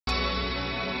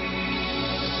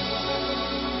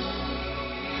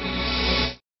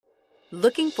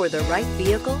Looking for the right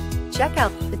vehicle? Check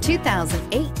out the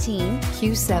 2018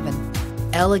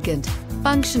 Q7. Elegant,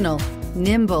 functional,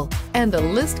 nimble, and the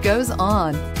list goes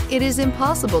on. It is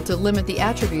impossible to limit the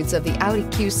attributes of the Audi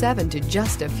Q7 to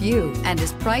just a few and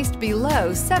is priced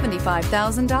below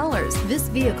 $75,000. This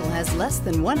vehicle has less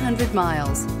than 100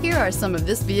 miles. Here are some of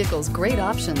this vehicle's great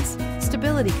options: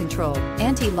 stability control,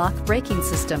 anti-lock braking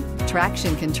system,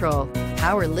 traction control,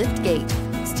 power lift gate,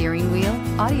 steering wheel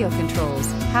audio controls,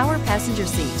 power passenger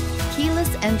seat, keyless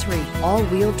entry,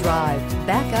 all-wheel drive,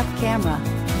 backup camera,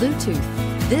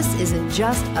 Bluetooth. This isn't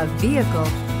just a vehicle,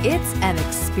 it's an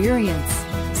experience.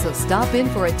 So stop in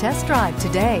for a test drive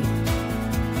today.